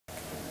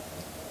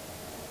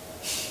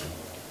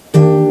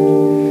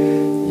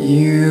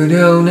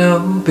don't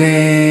know,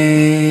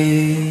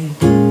 babe,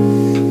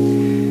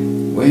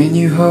 when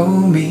you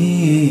hold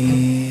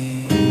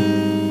me,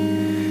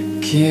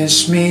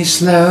 kiss me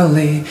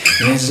slowly,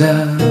 it's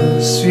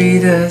the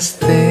sweetest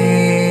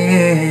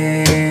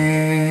thing.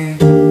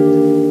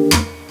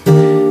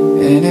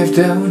 And if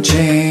don't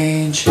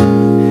change,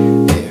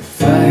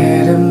 if I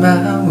had it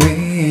my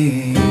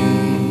way,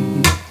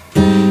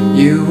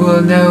 you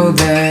will know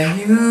that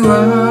you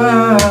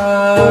are.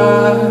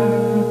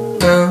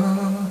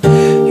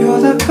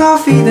 You're the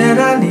coffee that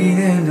I need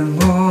in the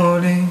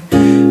morning.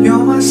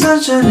 You're my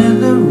sunshine in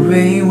the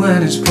rain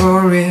when it's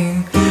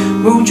pouring.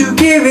 Won't you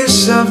give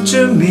yourself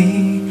to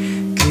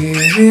me?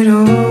 Give it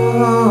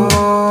all.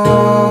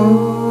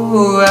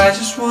 I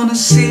just wanna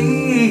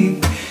see,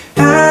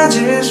 I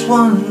just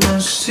wanna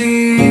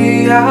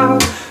see how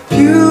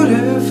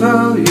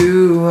beautiful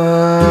you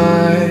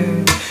are.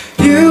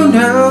 You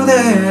know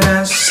that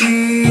I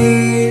see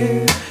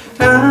it.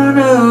 I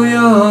know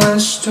you're a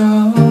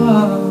star.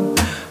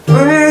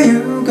 Where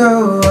you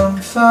go, I'm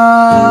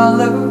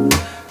follow,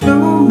 no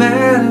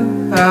matter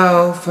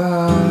how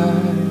far.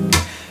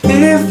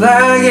 If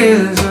life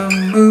is a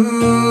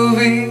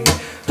movie,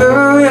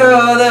 oh,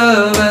 you're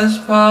the best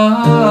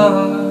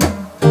part.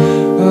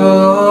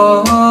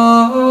 Oh,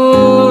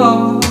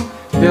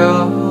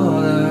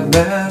 you're the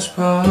best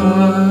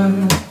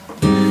part.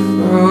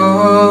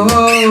 Oh,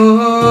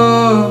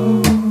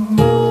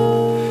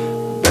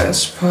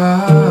 best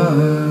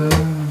part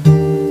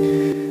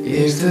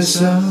is the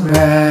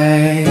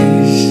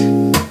sunrise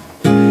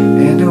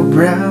and the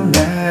brown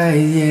eyes.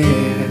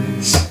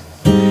 Yes,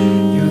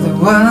 you're the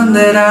one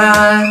that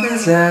I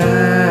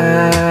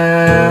desire.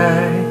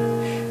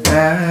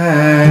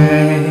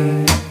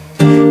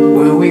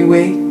 When we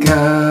wake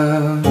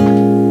up,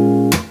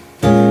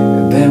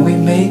 then we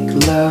make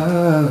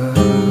love.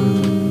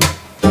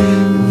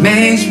 It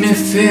makes me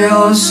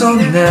feel so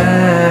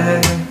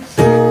nice.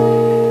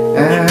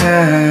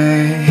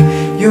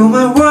 You're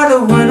my water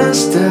when I'm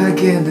stuck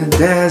in the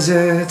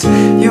desert.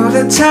 You're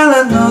the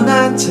Tylenol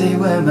I take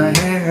when my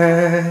head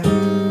hurts.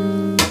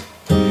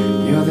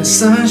 You're the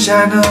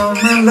sunshine of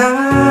my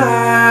life.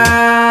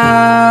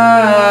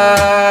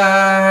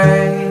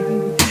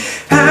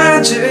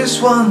 I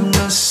just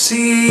wanna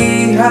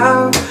see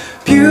how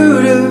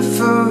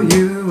beautiful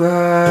you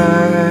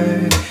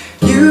are.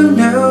 You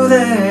know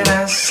that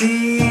I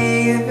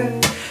see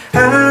it.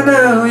 I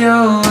know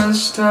you're a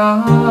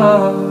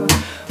star.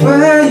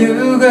 Where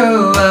you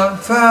go, I'll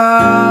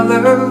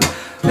follow,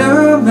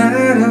 no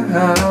matter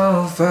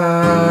how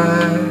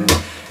far.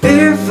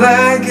 If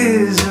life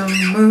is a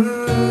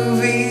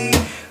movie,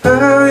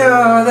 oh,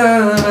 you're the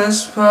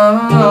best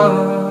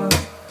part.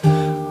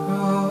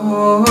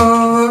 Oh,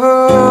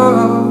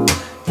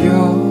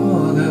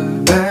 you're the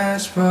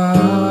best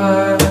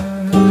part.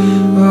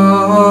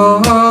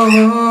 Oh,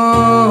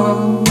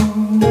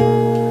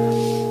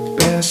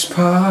 best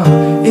part.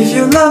 If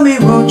you love me,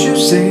 won't you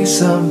say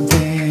something?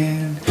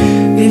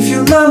 If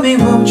you love me,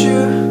 won't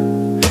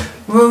you?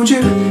 Won't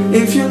you?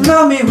 If you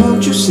love me,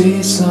 won't you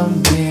say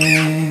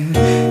something?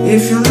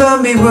 If you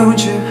love me,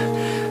 won't you?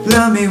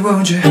 Love me,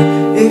 won't you?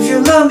 If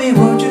you love me,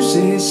 won't you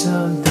say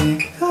something?